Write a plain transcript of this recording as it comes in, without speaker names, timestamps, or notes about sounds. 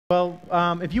Well,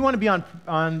 if you want to be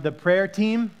on the prayer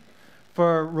team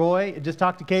for Roy, just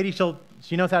talk to Katie.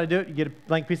 She knows how to do it. You get a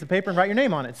blank piece of paper and write your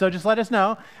name on it. So just let us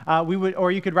know.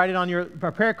 Or you could write it on your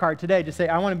prayer card today. Just say,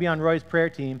 I want to be on Roy's prayer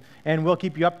team, and we'll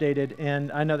keep you updated. And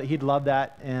I know that he'd love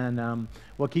that, and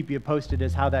we'll keep you posted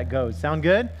as how that goes. Sound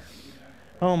good?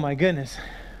 Oh, my goodness.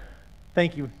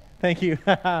 Thank you. Thank you.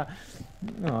 Oh,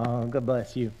 God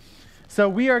bless you. So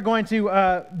we are going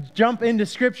to jump into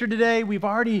Scripture today. We've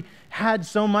already had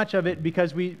so much of it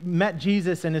because we met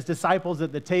Jesus and his disciples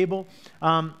at the table.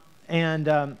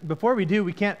 Before we do,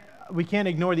 we can't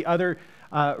ignore the other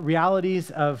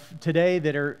realities of today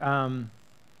that are.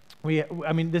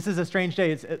 This is a strange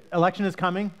day. Election is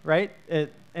coming, right?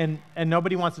 And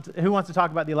nobody wants to. Who wants to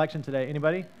talk about the election today?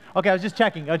 Anybody? Okay, I was just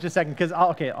checking. Because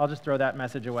I'll just throw that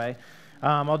message away.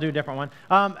 I'll do a different one.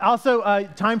 Also,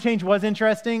 time change was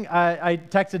interesting. I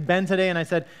texted Ben today and I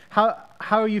said, how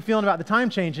are you feeling about the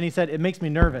time change? And he said, it makes me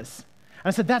nervous.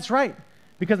 And I said, that's right,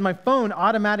 because my phone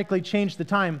automatically changed the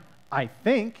time, I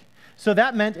think. So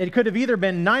that meant it could have either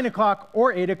been 9 o'clock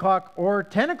or 8 o'clock or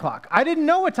 10 o'clock. I didn't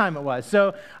know what time it was.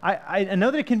 So I know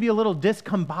that it can be a little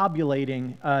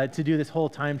discombobulating to do this whole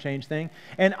time change thing.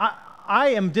 And I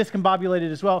am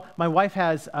discombobulated as well. My wife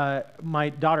has my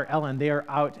daughter Ellen. They are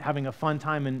out having a fun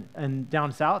time in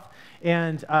down south.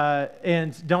 And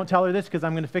don't tell her this because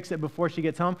I'm going to fix it before she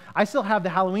gets home. I still have the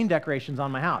Halloween decorations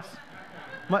on my house.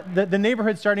 The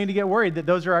neighborhood's starting to get worried that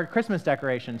those are our Christmas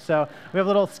decorations. So we have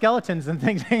little skeletons and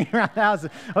things hanging around the house.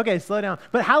 Okay, slow down.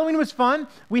 But Halloween was fun.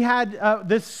 We had,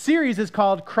 this series is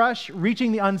called Crush,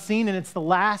 Reaching the Unseen, and it's the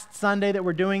last Sunday that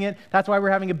we're doing it. That's why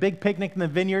we're having a big picnic in the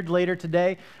vineyard later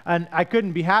today. And I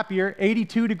couldn't be happier.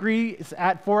 82 degrees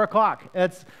at 4 o'clock.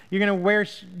 You're going to wear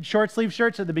short sleeve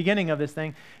shirts at the beginning of this thing.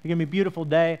 It's going to be a beautiful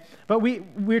day. But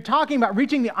we're talking about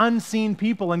reaching the unseen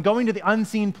people and going to the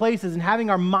unseen places and having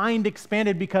our mind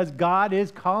expanded because God is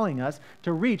calling us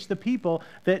to reach the people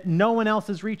that no one else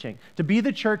is reaching, to be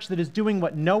the church that is doing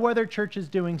what no other church is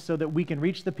doing so that we can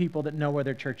reach the people that no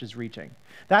other church is reaching.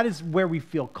 That is where we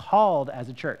feel called as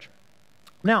a church.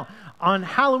 Now, on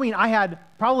Halloween, I had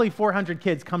probably 400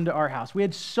 kids come to our house. We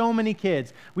had so many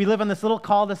kids. We live on this little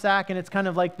cul-de-sac, and it's kind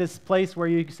of like this place where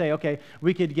you say, okay,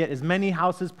 we could get as many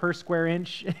houses per square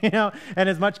inch, and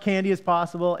as much candy as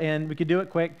possible, and we could do it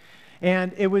quick.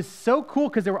 And it was so cool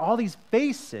because there were all these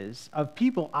faces of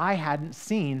people I hadn't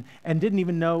seen and didn't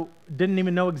even know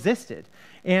existed.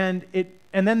 And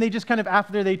then they just kind of,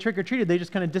 after they trick-or-treated, they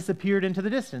just kind of disappeared into the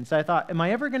distance. I thought, am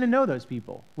I ever going to know those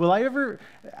people? Will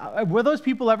those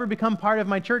people ever become part of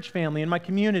my church family and my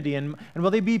community? And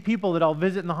will they be people that I'll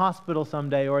visit in the hospital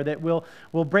someday, or that we'll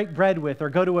break bread with,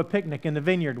 or go to a picnic in the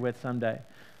vineyard with someday?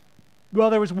 Well,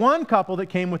 there was one couple that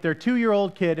came with their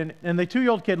 2-year-old kid, and the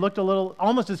 2-year-old kid looked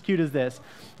almost as cute as this.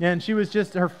 And she was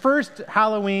just her first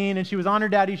Halloween, and she was on her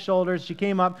daddy's shoulders. She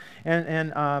came up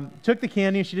and took the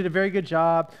candy, and she did a very good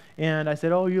job. And I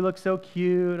said, oh, you look so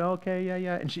cute. Okay,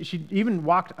 yeah. And she even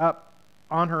walked up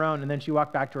on her own, and then she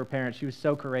walked back to her parents. She was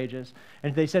so courageous.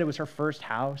 And they said it was her first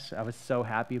house. I was so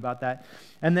happy about that.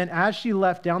 And then as she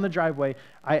left down the driveway,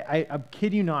 I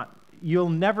kid you not, you'll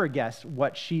never guess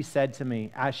what she said to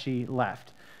me as she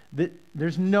left.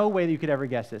 There's no way that you could ever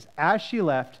guess this. As she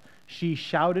left, she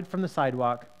shouted from the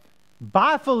sidewalk,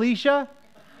 "Bye, Felicia."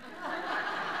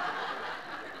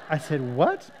 I said,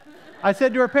 what? I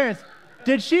said to her parents,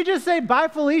 did she just say "Bye,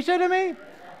 Felicia" to me?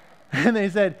 And they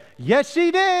said, yes, she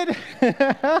did.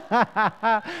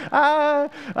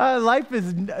 Life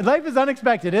is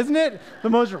unexpected, isn't it? The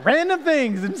most random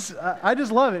things. And I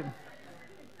just love it.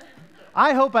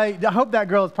 I hope that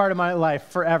girl is part of my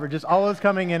life forever, just always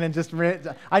coming in and just,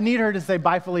 I need her to say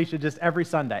 "Bye, Felicia" just every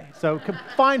Sunday. So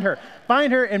find her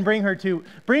and bring her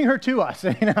to us.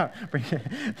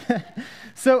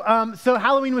 So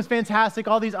Halloween was fantastic,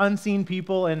 all these unseen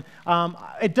people, and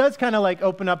it does kind of like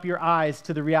open up your eyes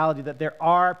to the reality that there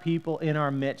are people in our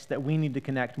midst that we need to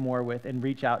connect more with and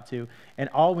reach out to, and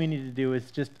all we need to do is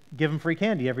just give them free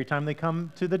candy every time they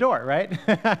come to the door, right?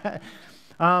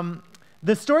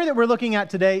 The story that we're looking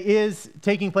at today is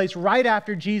taking place right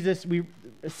after Jesus, we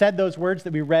said those words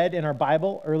that we read in our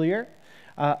Bible earlier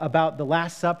about the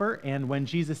Last Supper, and when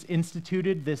Jesus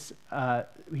instituted this,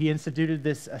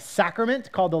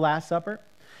 sacrament called the Last Supper.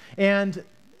 And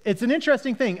it's an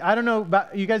interesting thing. I don't know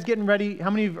about you guys getting ready. How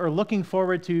many of you are looking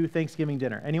forward to Thanksgiving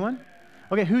dinner? Anyone?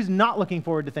 Okay, who's not looking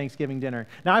forward to Thanksgiving dinner?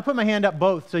 Now, I put my hand up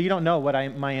both, so you don't know what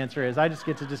my answer is. I just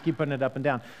get to keep putting it up and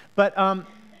down. But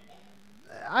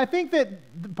I think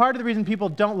that part of the reason people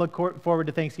don't look forward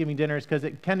to Thanksgiving dinner is because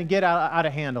it kind of get out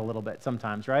of hand a little bit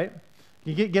sometimes, right?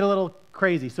 You get a little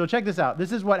crazy. So check this out.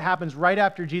 This is what happens right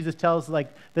after Jesus tells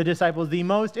the disciples the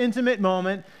most intimate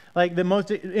moment, the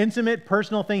most intimate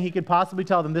personal thing he could possibly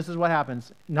tell them. This is what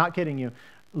happens. Not kidding you.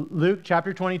 Luke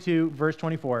chapter 22, verse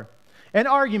 24. An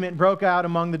argument broke out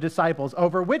among the disciples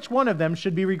over which one of them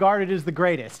should be regarded as the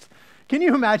greatest. Can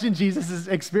you imagine Jesus'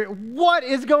 experience? What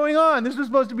is going on? This was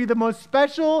supposed to be the most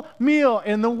special meal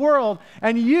in the world,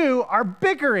 and you are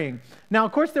bickering. Now,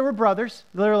 of course, there were brothers.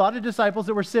 There were a lot of disciples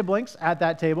that were siblings at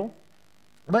that table,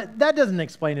 but that doesn't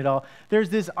explain it all. There's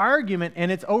this argument,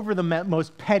 and it's over the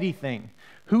most petty thing.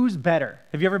 Who's better?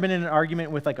 Have you ever been in an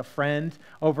argument with a friend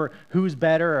over who's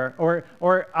better?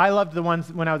 Or I loved the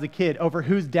ones when I was a kid over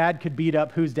whose dad could beat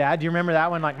up whose dad. Do you remember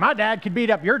that one? My dad could beat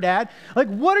up your dad.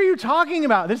 What are you talking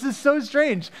about? This is so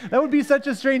strange. That would be such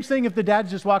a strange thing if the dad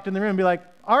just walked in the room and be like,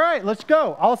 all right, let's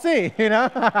go. I'll see,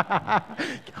 Well,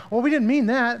 we didn't mean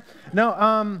that.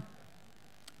 No,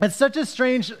 it's such a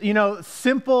strange,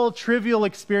 simple, trivial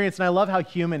experience, and I love how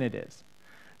human it is.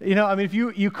 If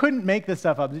you couldn't make this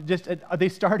stuff up, they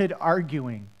started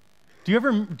arguing. Do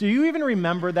you even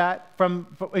remember that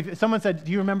if someone said,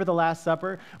 do you remember the Last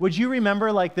Supper? Would you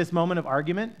remember this moment of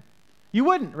argument? You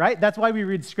wouldn't, right? That's why we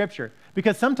read Scripture.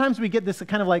 Because sometimes we get this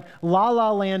kind of La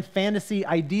La Land fantasy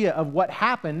idea of what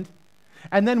happened,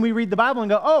 and then we read the Bible and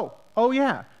go, oh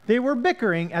yeah, they were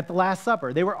bickering at the Last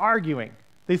Supper. They were arguing.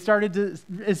 They started to,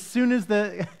 as soon as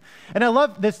and I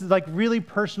love this really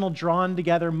personal, drawn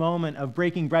together moment of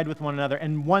breaking bread with one another,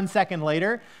 and 1 second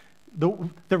later,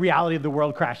 the reality of the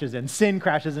world crashes in. Sin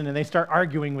crashes in, and they start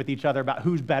arguing with each other about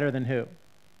who's better than who,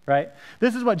 right?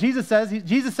 This is what Jesus says.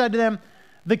 Jesus said to them,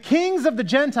 the kings of the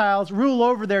Gentiles rule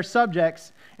over their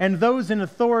subjects, and those in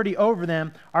authority over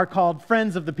them are called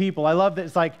friends of the people. I love that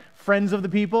it's friends of the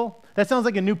people. That sounds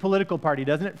like a new political party,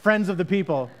 doesn't it? Friends of the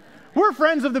people. We're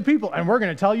friends of the people, and we're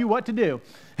going to tell you what to do.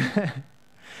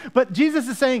 But Jesus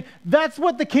is saying, that's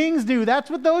what the kings do.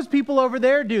 That's what those people over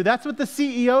there do. That's what the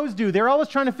CEOs do. They're always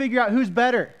trying to figure out who's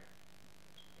better.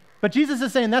 But Jesus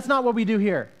is saying, that's not what we do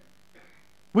here.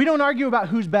 We don't argue about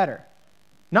who's better.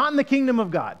 Not in the kingdom of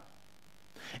God.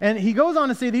 And he goes on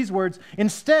to say these words,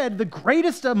 instead, the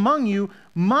greatest among you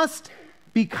must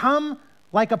become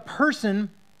like a person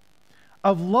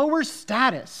of lower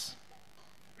status,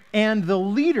 and the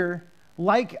leader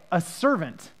like a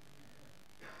servant.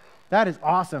 That is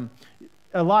awesome.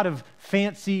 A lot of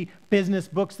fancy business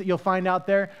books that you'll find out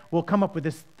there will come up with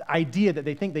this idea that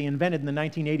they think they invented in the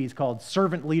 1980s called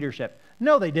servant leadership.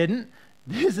 No, they didn't.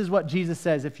 This is what Jesus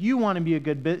says. If you want to be a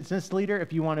good business leader,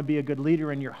 if you want to be a good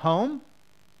leader in your home,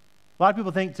 a lot of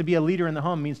people think to be a leader in the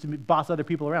home means to boss other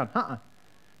people around.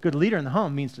 Good leader in the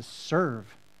home means to serve.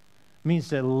 It means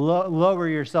to lower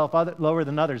yourself lower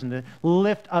than others and to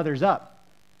lift others up.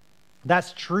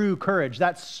 That's true courage.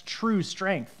 That's true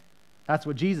strength. That's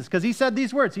what Jesus, because he said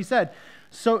these words. He said,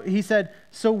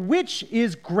 so which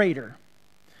is greater?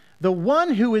 The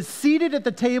one who is seated at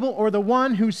the table or the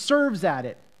one who serves at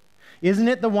it? Isn't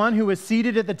it the one who is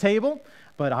seated at the table?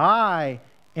 But I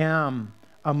am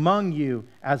among you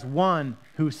as one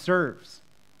who serves.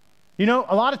 A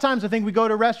lot of times I think we go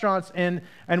to restaurants and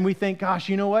we think, gosh,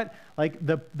 you know what?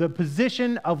 The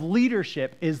position of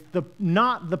leadership is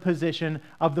not the position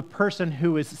of the person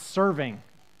who is serving.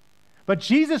 But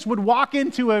Jesus would walk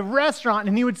into a restaurant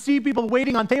and he would see people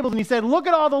waiting on tables and he said, look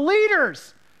at all the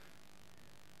leaders.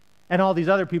 And all these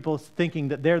other people thinking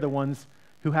that they're the ones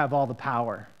who have all the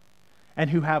power and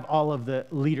who have all of the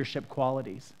leadership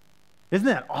qualities. Isn't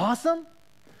that awesome?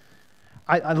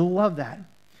 I love that.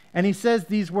 And he says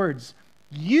these words,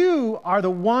 you are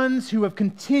the ones who have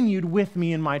continued with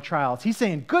me in my trials. He's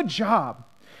saying, good job.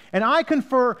 And I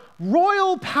confer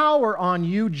royal power on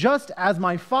you just as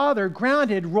my Father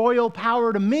granted royal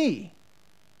power to me.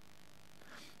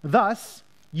 Thus,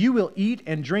 you will eat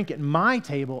and drink at my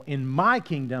table in my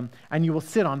kingdom, and you will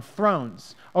sit on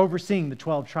thrones overseeing the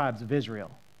 12 tribes of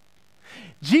Israel.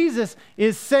 Jesus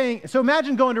is saying, so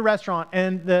imagine going to a restaurant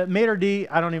and the maitre d',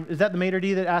 is that the maitre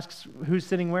d' that asks who's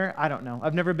sitting where? I don't know.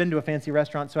 I've never been to a fancy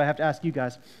restaurant, so I have to ask you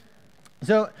guys.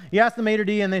 So you ask the maitre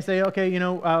d' and they say, okay,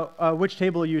 which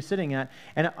table are you sitting at?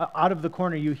 And out of the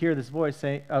corner you hear this voice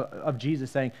of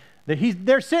Jesus saying, that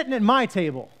they're sitting at my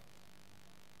table.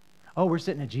 Oh, we're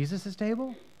sitting at Jesus'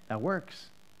 table? That works.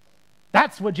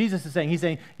 That's what Jesus is saying. He's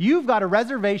saying, you've got a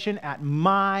reservation at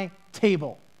my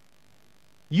table.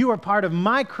 You are part of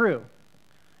my crew.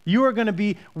 You are going to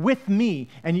be with me,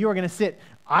 and you are going to sit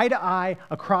eye to eye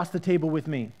across the table with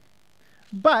me.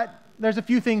 But there's a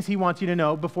few things he wants you to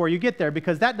know before you get there,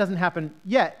 because that doesn't happen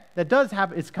yet. That does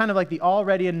happen. It's kind of like the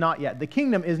already and not yet. The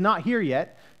kingdom is not here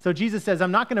yet. So Jesus says,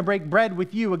 I'm not going to break bread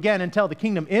with you again until the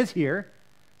kingdom is here.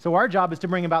 So our job is to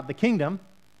bring about the kingdom.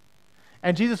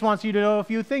 And Jesus wants you to know a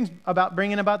few things about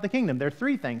bringing about the kingdom. There are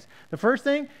 3 things. The first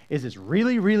thing is it's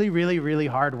really, really, really, really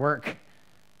hard work.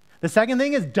 The second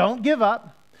thing is don't give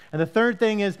up. And the third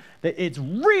thing is that it's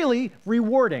really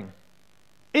rewarding.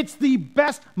 It's the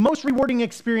best, most rewarding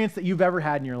experience that you've ever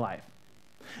had in your life.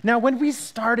 Now, when we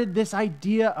started this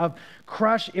idea of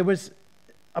Crush, it was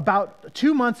about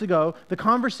 2 months ago, the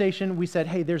conversation, we said,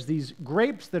 hey, there's these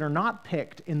grapes that are not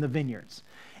picked in the vineyards.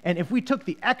 And if we took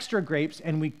the extra grapes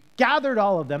and we gathered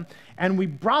all of them and we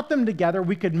brought them together,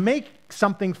 we could make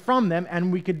something from them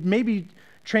and we could maybe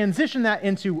transition that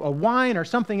into a wine or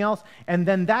something else, and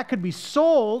then that could be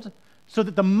sold so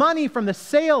that the money from the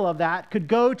sale of that could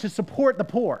go to support the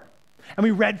poor. And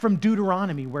we read from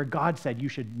Deuteronomy where God said you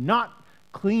should not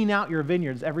clean out your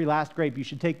vineyards, every last grape. You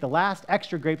should take the last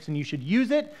extra grapes and you should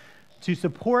use it to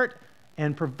support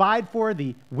and provide for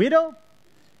the widow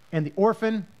and the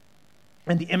orphan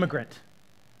and the immigrant.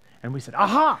 And we said,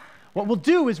 aha, what we'll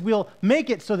do is we'll make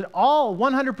it so that all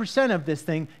 100% of this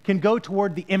thing can go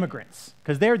toward the immigrants,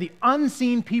 because they're the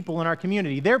unseen people in our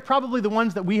community. They're probably the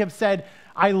ones that we have said,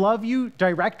 I love you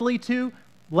directly to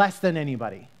less than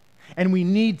anybody. And we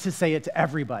need to say it to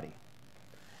everybody.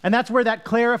 And that's where that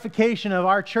clarification of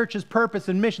our church's purpose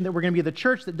and mission, that we're going to be the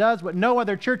church that does what no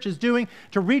other church is doing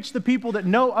to reach the people that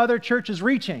no other church is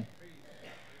reaching.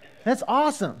 That's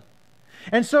awesome.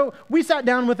 And so we sat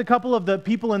down with a couple of the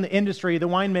people in the industry, the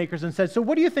winemakers, and said, so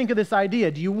what do you think of this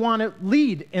idea? Do you want to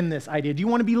lead in this idea? Do you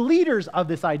want to be leaders of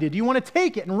this idea? Do you want to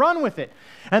take it and run with it?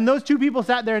 And those 2 people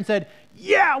sat there and said,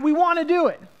 yeah, we want to do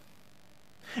it.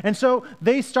 And so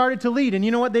they started to lead. And you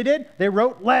know what they did? They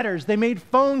wrote letters. They made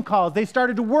phone calls. They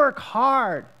started to work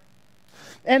hard.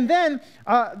 And then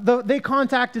they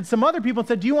contacted some other people and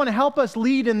said, do you want to help us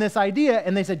lead in this idea?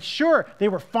 And they said, sure. They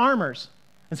were farmers.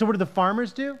 And so what did the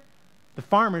farmers do? The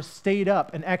farmers stayed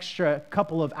up an extra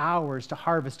couple of hours to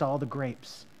harvest all the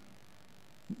grapes.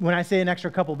 When I say an extra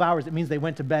couple of hours, it means they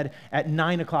went to bed at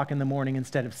 9 o'clock in the morning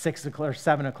instead of 6 o'clock or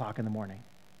 7 o'clock in the morning.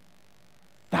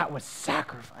 That was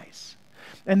sacrifice.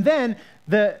 And then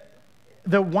the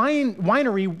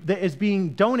winery that is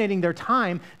donating their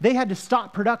time, they had to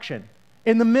stop production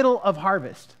in the middle of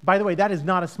harvest. By the way, that is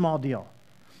not a small deal.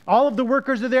 All of the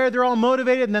workers are there, they're all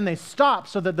motivated, and then they stop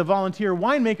so that the volunteer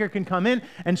winemaker can come in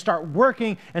and start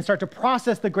working and start to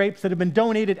process the grapes that have been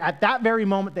donated at that very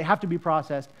moment. They have to be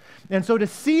processed. And so to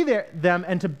see them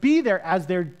and to be there as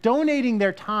they're donating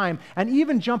their time and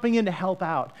even jumping in to help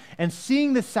out and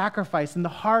seeing the sacrifice and the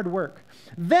hard work.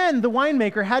 Then the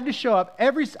winemaker had to show up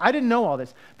I didn't know all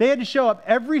this. They had to show up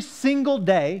every single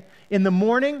day in the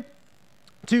morning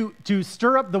to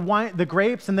stir up the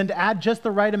grapes and then to add just the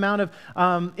right amount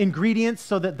of ingredients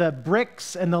so that the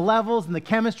bricks and the levels and the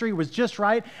chemistry was just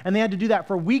right. And they had to do that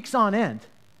for weeks on end.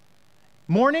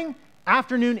 Morning,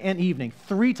 afternoon, and evening,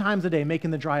 3 times a day,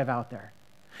 making the drive out there.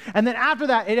 And then after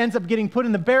that, it ends up getting put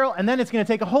in the barrel, and then it's going to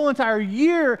take a whole entire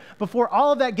year before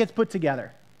all of that gets put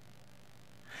together.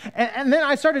 And then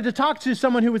I started to talk to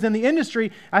someone who was in the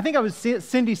industry. I think I was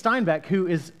Cindy Steinbeck,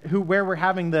 where we're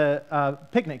having the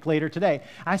picnic later today.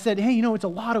 I said, hey, it's a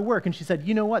lot of work. And she said,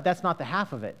 you know what? That's not the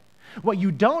half of it. What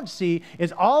you don't see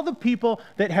is all the people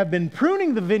that have been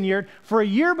pruning the vineyard for a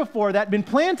year before that, been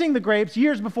planting the grapes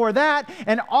years before that,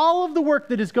 and all of the work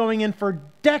that is going in for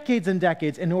decades and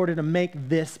decades in order to make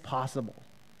this possible.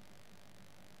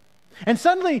 And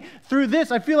suddenly, through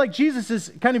this, I feel like Jesus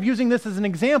is kind of using this as an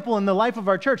example in the life of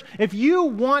our church. If you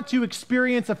want to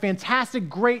experience a fantastic,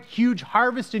 great, huge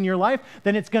harvest in your life,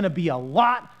 then it's going to be a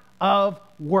lot of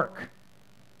work.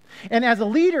 And as a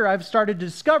leader, I've started to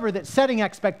discover that setting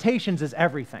expectations is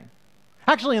everything.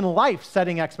 Actually, in life,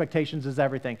 setting expectations is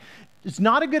everything. It's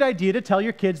not a good idea to tell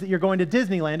your kids that you're going to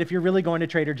Disneyland if you're really going to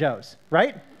Trader Joe's,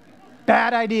 right?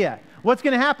 Bad idea. What's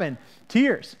going to happen?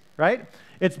 Tears, right?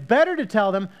 It's better to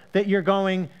tell them that you're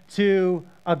going to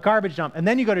a garbage dump, and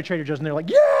then you go to Trader Joe's, and they're like,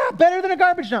 yeah, better than a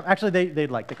garbage dump. Actually, they'd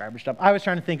like the garbage dump. I was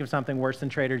trying to think of something worse than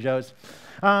Trader Joe's.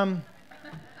 And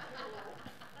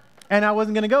I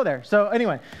wasn't going to go there. So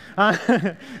anyway,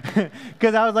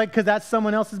 because I was like, because that's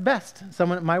someone else's best.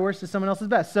 My worst is someone else's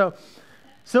best. So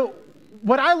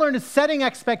what I learned is setting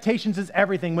expectations is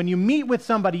everything. When you meet with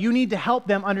somebody, you need to help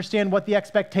them understand what the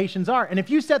expectations are. And if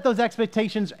you set those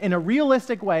expectations in a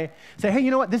realistic way, say, hey,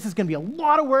 you know what? This is going to be a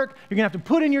lot of work. You're going to have to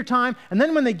put in your time. And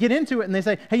then when they get into it and they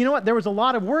say, hey, you know what? There was a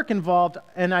lot of work involved.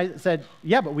 And I said,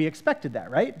 yeah, but we expected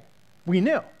that, right? We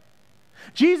knew.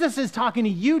 Jesus is talking to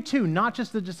you too, not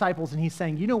just the disciples, and he's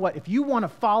saying, you know what, if you want to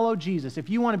follow Jesus,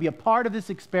 if you want to be a part of this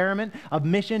experiment of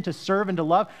mission to serve and to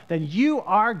love, then you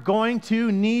are going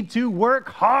to need to work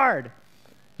hard.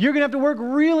 You're going to have to work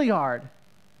really hard.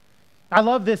 I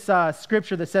love this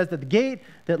scripture that says that the gate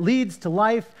that leads to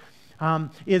life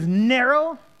is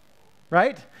narrow,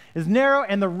 right? Is narrow,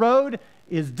 and the road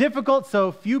is difficult,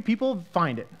 so few people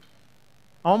find it.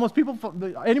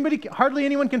 Hardly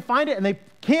anyone can find it, and they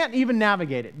can't even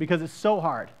navigate it because it's so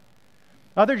hard.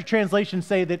 Other translations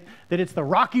say that it's the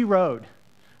rocky road,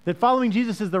 that following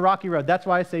Jesus is the rocky road. That's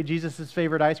why I say Jesus'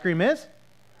 favorite ice cream is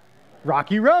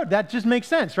Rocky Road. That just makes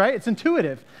sense, right? It's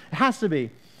intuitive. It has to be.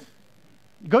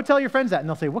 Go tell your friends that, and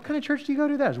they'll say, what kind of church do you go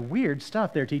to? That's weird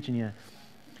stuff they're teaching you.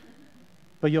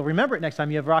 But you'll remember it next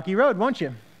time you have Rocky Road, won't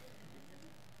you?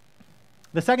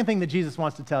 The second thing that Jesus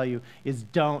wants to tell you is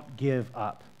don't give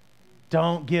up.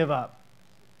 Don't give up.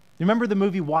 You remember the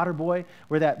movie Waterboy,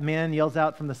 where that man yells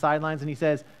out from the sidelines and he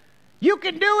says, "You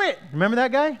can do it!" Remember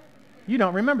that guy? You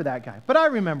don't remember that guy, but I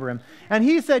remember him. And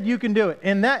he said, "You can do it."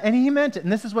 And he meant it.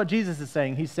 And this is what Jesus is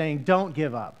saying. He's saying, don't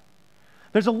give up.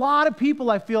 There's a lot of people,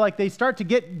 I feel like, they start to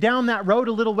get down that road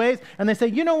a little ways, and they say,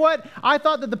 you know what? I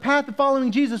thought that the path of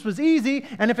following Jesus was easy,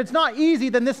 and if it's not easy,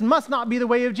 then this must not be the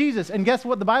way of Jesus. And guess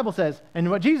what the Bible says and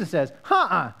what Jesus says?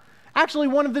 Actually,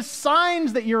 one of the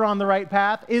signs that you're on the right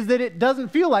path is that it doesn't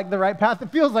feel like the right path.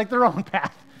 It feels like the wrong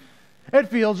path. It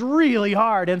feels really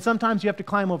hard, and sometimes you have to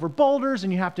climb over boulders,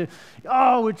 and you have to,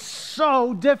 it's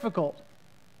so difficult.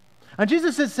 And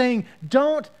Jesus is saying,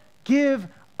 don't give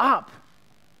up.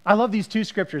 I love these two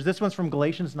scriptures. This one's from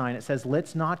Galatians 9. It says,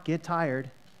 let's not get tired.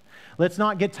 Let's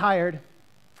not get tired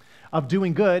of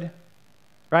doing good,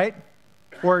 right?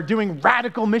 Or doing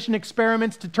radical mission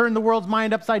experiments to turn the world's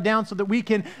mind upside down so that we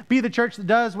can be the church that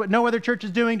does what no other church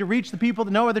is doing to reach the people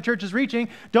that no other church is reaching.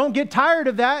 Don't get tired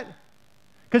of that,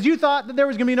 because you thought that there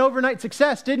was going to be an overnight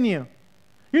success, didn't you?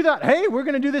 You thought, hey, we're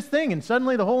going to do this thing, and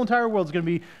suddenly the whole entire world is going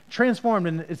to be transformed,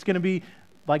 and it's going to be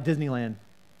like Disneyland.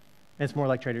 It's more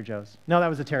like Trader Joe's. No, that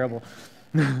was a terrible.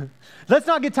 Let's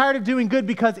not get tired of doing good,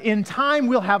 because in time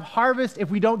we'll have harvest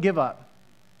if we don't give up.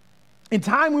 In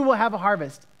time we will have a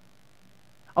harvest.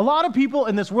 A lot of people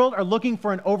in this world are looking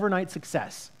for an overnight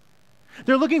success.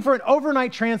 They're looking for an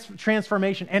overnight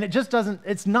transformation, and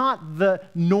it's not the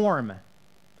norm.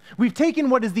 We've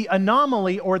taken what is the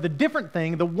anomaly or the different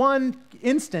thing, the one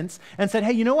instance, and said,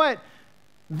 hey, you know what?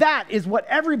 That is what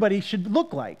everybody should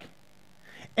look like.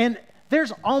 And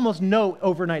there's almost no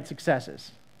overnight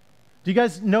successes. Do you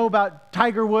guys know about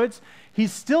Tiger Woods?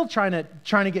 He's still trying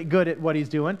to get good at what he's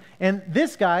doing. And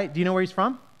this guy, do you know where he's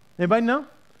from? Anybody know?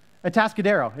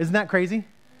 Atascadero. Isn't that crazy?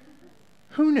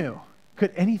 Who knew?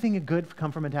 Could anything good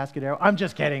come from Atascadero? I'm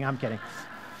just kidding. I'm kidding.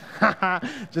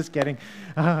 Just kidding.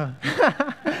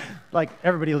 Like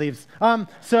everybody leaves.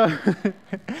 So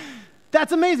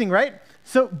that's amazing, right?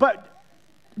 But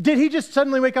did he just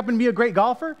suddenly wake up and be a great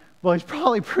golfer? Well, he's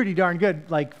probably pretty darn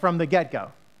good, like from the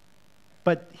get-go.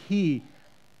 But he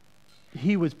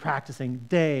was practicing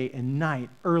day and night,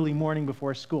 early morning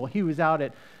before school. He was out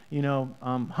at,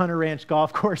 Hunter Ranch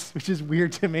Golf Course, which is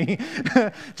weird to me,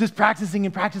 just practicing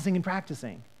and practicing and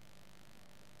practicing.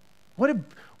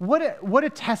 What a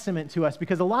testament to us,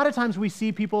 because a lot of times we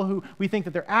see people who we think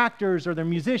that they're actors or they're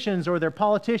musicians or they're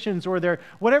politicians or they're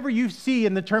whatever you see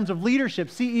in the terms of leadership,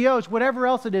 CEOs, whatever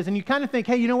else it is, and you kind of think,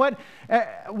 hey, you know what?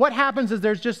 What happens is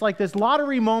there's just like this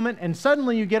lottery moment, and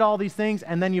suddenly you get all these things,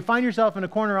 and then you find yourself in a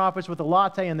corner office with a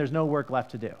latte and there's no work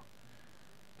left to do.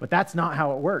 But that's not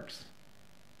how it works.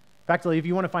 In fact, if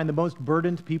you want to find the most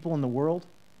burdened people in the world,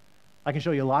 I can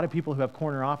show you a lot of people who have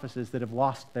corner offices that have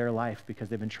lost their life because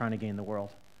they've been trying to gain the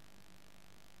world.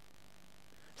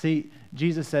 See,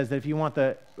 Jesus says that if you want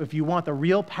the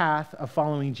real path of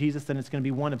following Jesus, then it's going to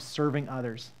be one of serving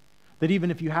others. That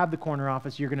even if you have the corner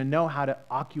office, you're going to know how to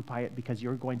occupy it, because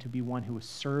you're going to be one who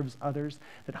serves others,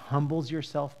 that humbles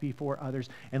yourself before others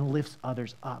and lifts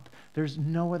others up. There's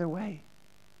no other way.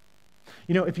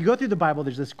 If you go through the Bible,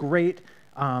 there's this great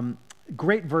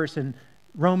verse in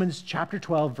Romans chapter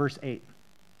 12, verse 8.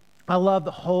 I love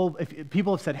if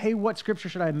people have said, hey, what scripture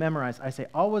should I memorize? I say,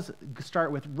 always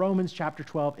start with Romans chapter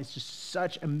 12. It's just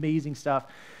such amazing stuff.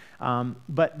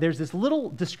 But there's this little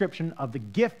description of the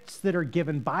gifts that are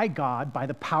given by God by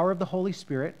the power of the Holy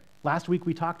Spirit. Last week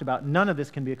we talked about none of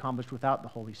this can be accomplished without the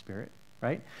Holy Spirit,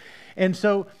 right? And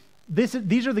so these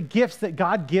are the gifts that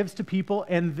God gives to people,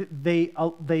 and they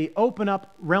open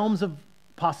up realms of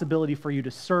possibility for you to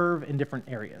serve in different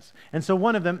areas. And so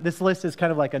one of them, this list is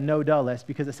kind of like a no-duh list,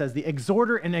 because it says the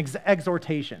exhorter and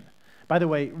exhortation. By the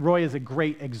way, Roy is a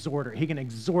great exhorter. He can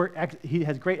exhort, he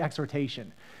has great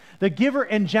exhortation. The giver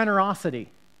and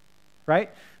generosity, right?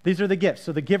 These are the gifts.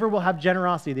 So the giver will have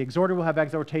generosity, the exhorter will have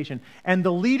exhortation, and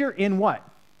the leader in what?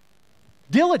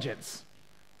 Diligence.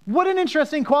 What an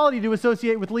interesting quality to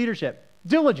associate with leadership.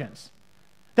 Diligence.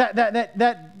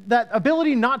 That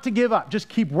ability not to give up. Just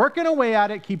keep working away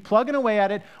at it, keep plugging away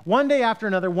at it, one day after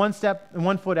another, one step and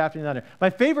 1 foot after another. My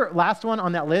favorite last one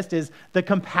on that list is the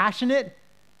compassionate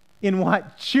in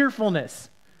what? Cheerfulness.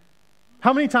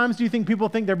 How many times do you think people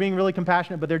think they're being really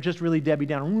compassionate, but they're just really Debbie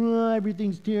Downer? Oh,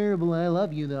 everything's terrible. I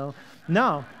love you, though.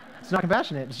 No, it's not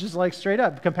compassionate. It's just like straight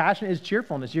up. Compassion is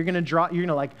cheerfulness. You're going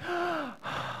to like,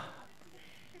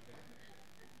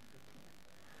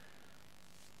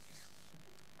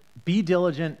 be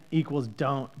diligent equals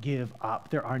don't give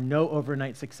up. There are no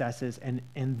overnight successes, and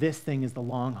this thing is the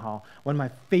long haul. One of my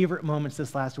favorite moments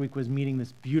this last week was meeting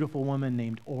this beautiful woman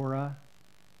named Aura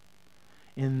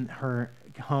in her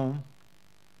home.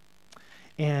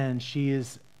 And she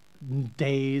is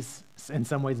days, in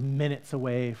some ways minutes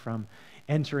away from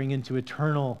entering into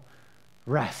eternal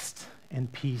rest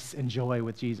and peace and joy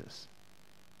with Jesus.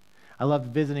 I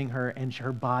loved visiting her and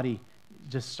her body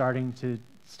just starting to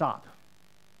stop.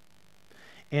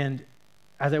 And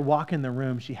as I walk in the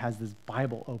room, she has this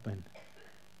Bible open.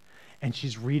 And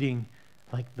she's reading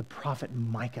like the prophet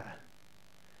Micah.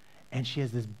 And she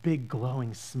has this big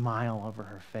glowing smile over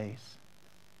her face.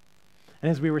 And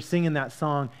as we were singing that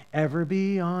song, ever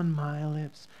be on my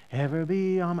lips, ever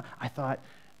be on my... I thought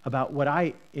about what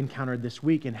I encountered this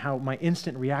week and how my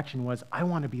instant reaction was, I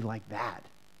want to be like that.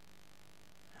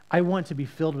 I want to be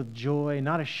filled with joy,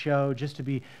 not a show, just to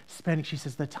be spending... She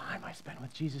says, the time I spend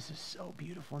with Jesus is so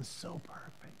beautiful and so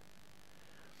perfect.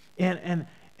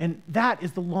 And that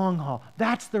is the long haul.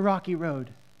 That's the rocky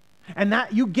road. And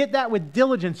that you get that with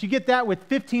diligence. You get that with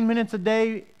 15 minutes a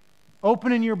day,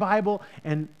 opening your Bible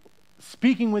and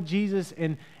speaking with Jesus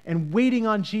and waiting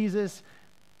on Jesus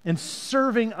and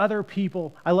serving other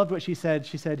people. I loved what she said.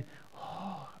 She said,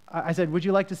 I said, would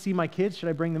you like to see my kids? Should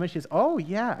I bring them in? She says, oh,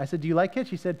 yeah. I said, do you like kids?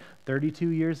 She said, 32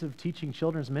 years of teaching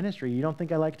children's ministry. You don't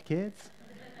think I liked kids?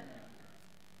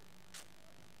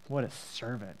 What a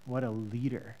servant. What a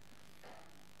leader.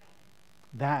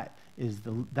 That is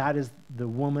the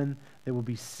woman that will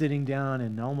be sitting down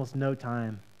in almost no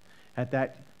time at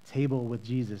that table with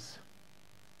Jesus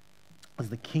as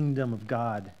the kingdom of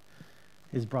God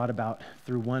is brought about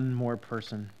through one more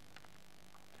person.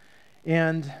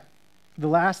 And the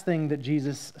last thing that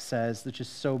Jesus says, which is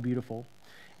so beautiful,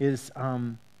 is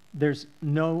there's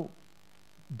no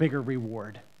bigger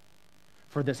reward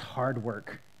for this hard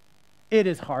work. It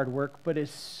is hard work, but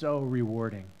it's so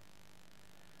rewarding.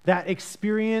 That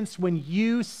experience when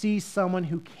you see someone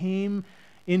who came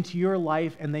into your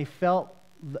life and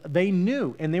they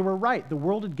knew and they were right. The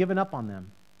world had given up on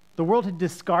them. The world had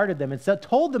discarded them and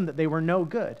told them that they were no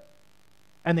good.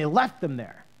 And they left them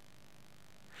there.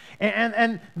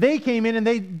 And they came in and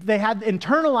they had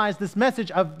internalized this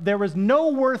message of there was no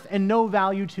worth and no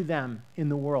value to them in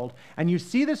the world. And you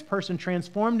see this person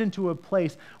transformed into a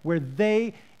place where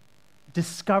they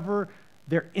discover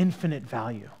their infinite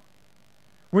value.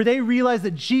 Where they realize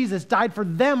that Jesus died for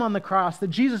them on the cross, that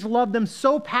Jesus loved them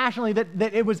so passionately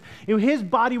that his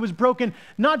body was broken,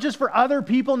 not just for other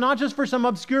people, not just for some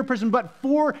obscure person, but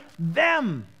for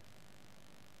them.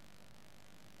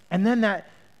 And then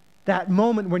that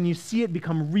moment when you see it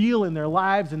become real in their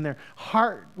lives and their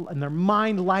heart and their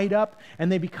mind light up, and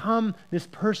they become this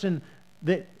person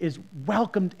that is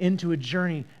welcomed into a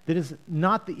journey that is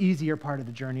not the easier part of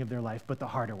the journey of their life, but the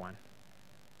harder one.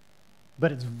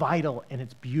 But it's vital and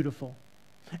it's beautiful.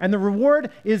 And the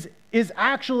reward is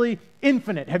actually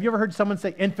infinite. Have you ever heard someone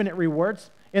say infinite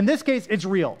rewards? In this case, it's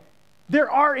real.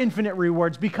 There are infinite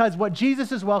rewards because what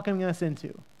Jesus is welcoming us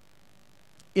into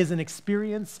is an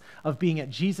experience of being at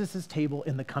Jesus' table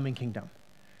in the coming kingdom,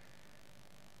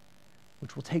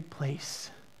 which will take place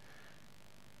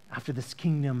after this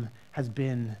kingdom has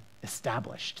been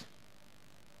established,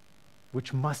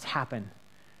 which must happen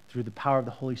through the power of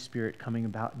the Holy Spirit coming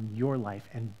about in your life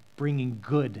and bringing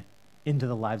good into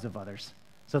the lives of others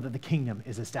so that the kingdom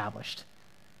is established,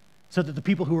 so that the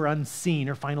people who are unseen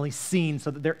are finally seen, so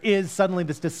that there is suddenly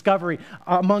this discovery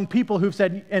among people who've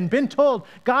said and been told,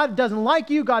 God doesn't like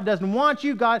you, God doesn't want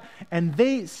you, and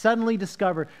they suddenly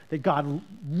discover that God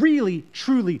really,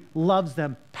 truly loves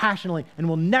them passionately and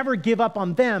will never give up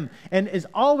on them and is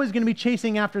always going to be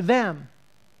chasing after them.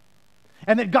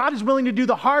 And that God is willing to do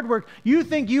the hard work. You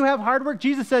think you have hard work?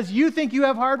 Jesus says, you think you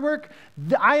have hard work?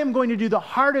 I am going to do the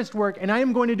hardest work, and I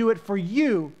am going to do it for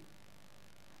you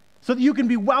so that you can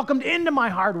be welcomed into my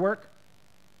hard work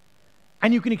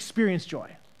and you can experience joy.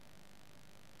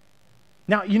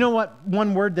 Now, you know what?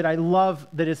 One word that I love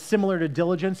that is similar to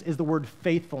diligence is the word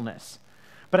faithfulness.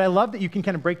 But I love that you can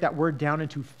kind of break that word down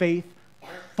into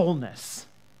faithfulness.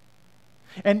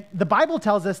 And the Bible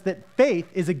tells us that faith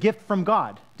is a gift from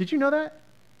God. Did you know that?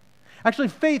 Actually,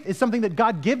 faith is something that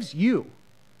God gives you.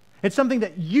 It's something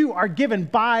that you are given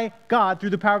by God through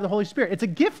the power of the Holy Spirit. It's a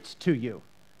gift to you.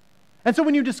 And so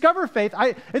when you discover faith,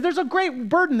 there's a great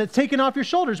burden that's taken off your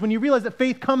shoulders when you realize that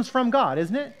faith comes from God,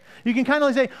 isn't it? You can kind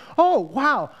of say, oh,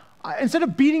 wow. Instead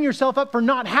of beating yourself up for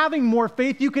not having more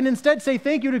faith, you can instead say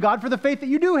thank you to God for the faith that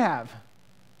you do have.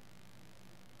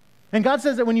 And God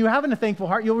says that when you have a thankful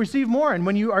heart, you'll receive more. And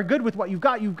when you are good with what you've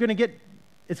got,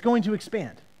 it's going to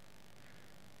expand.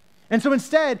 And so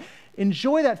instead,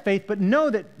 enjoy that faith, but know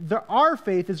that our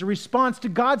faith is a response to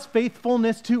God's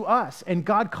faithfulness to us. And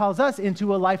God calls us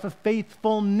into a life of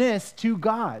faithfulness to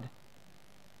God.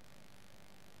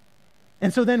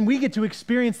 And so then we get to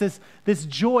experience this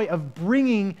joy of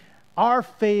bringing our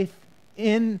faith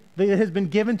that has been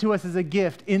given to us as a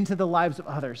gift into the lives of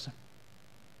others.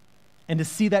 And to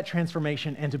see that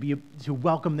transformation and to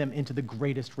welcome them into the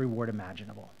greatest reward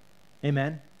imaginable.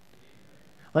 Amen?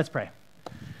 Let's pray.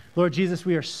 Lord Jesus,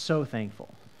 we are so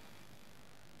thankful.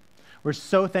 We're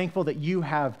so thankful that you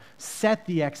have set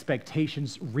the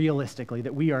expectations realistically,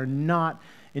 that we are not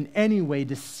in any way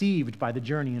deceived by the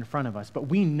journey in front of us, but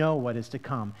we know what is to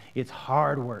come. It's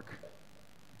hard work.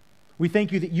 We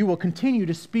thank you that you will continue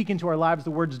to speak into our lives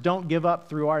the words, don't give up,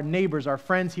 through our neighbors, our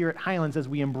friends here at Highlands, as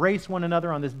we embrace one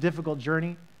another on this difficult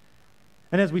journey.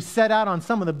 And as we set out on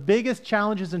some of the biggest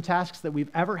challenges and tasks that we've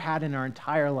ever had in our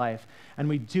entire life, and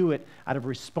we do it out of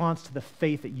response to the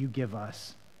faith that you give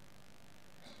us.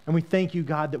 And we thank you,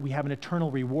 God, that we have an eternal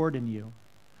reward in you.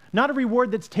 Not a reward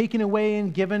that's taken away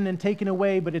and given and taken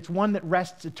away, but it's one that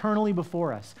rests eternally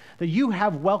before us. That you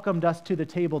have welcomed us to the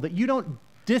table, that you don't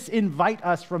disinvite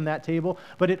us from that table,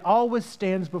 but it always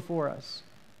stands before us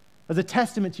as a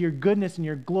testament to your goodness and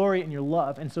your glory and your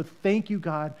love. And so thank you,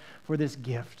 God, for this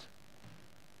gift.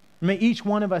 May each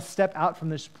one of us step out from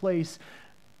this place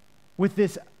with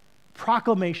this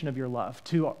proclamation of your love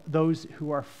to those who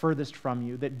are furthest from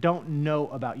you, that don't know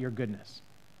about your goodness.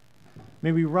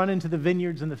 May we run into the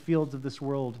vineyards and the fields of this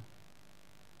world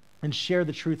and share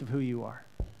the truth of who you are.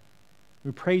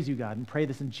 We praise you, God, and pray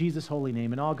this in Jesus' holy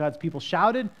name. And all God's people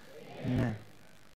shouted, Amen. Amen.